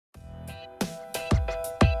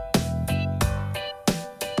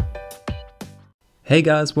Hey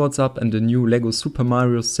guys, what's up? And the new LEGO Super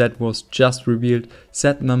Mario set was just revealed.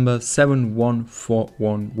 Set number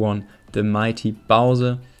 71411, the Mighty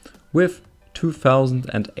Bowser, with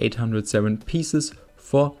 2,807 pieces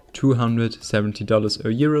for $270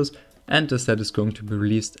 or euros, and the set is going to be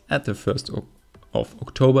released at the 1st of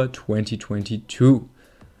October 2022.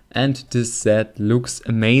 And this set looks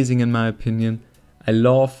amazing in my opinion. I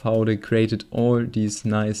love how they created all these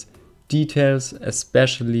nice details,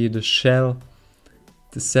 especially the shell.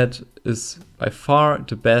 The set is by far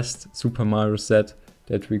the best Super Mario set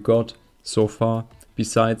that we got so far,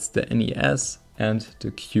 besides the NES and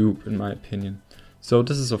the Cube in my opinion. So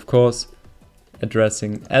this is of course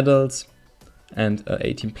addressing adults and an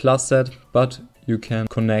 18+ set, but you can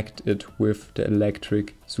connect it with the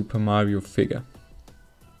electric Super Mario figure.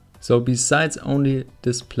 So besides only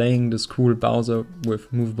displaying this cool Bowser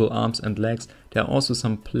with movable arms and legs, there are also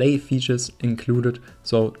some play features included,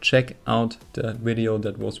 so check out the video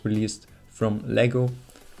that was released from LEGO.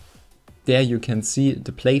 There you can see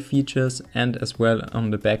the play features and as well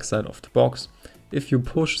on the back side of the box. If you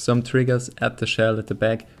push some triggers at the shell at the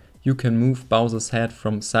back, you can move Bowser's head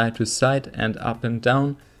from side to side and up and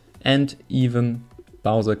down, and even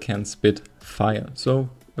Bowser can spit fire,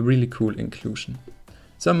 so a really cool inclusion.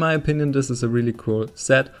 So in my opinion this is a really cool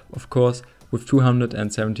set. Of course with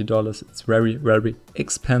 $270 it's very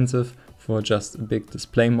expensive for just a big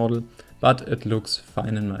display model, but it looks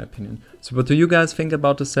fine in my opinion. So what do you guys think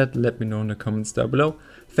about the set? Let me know in the comments down below.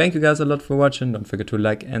 Thank you guys a lot for watching, don't forget to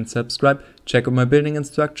like and subscribe, check out my building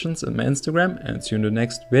instructions and my Instagram, and see you in the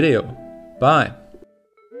next video. Bye!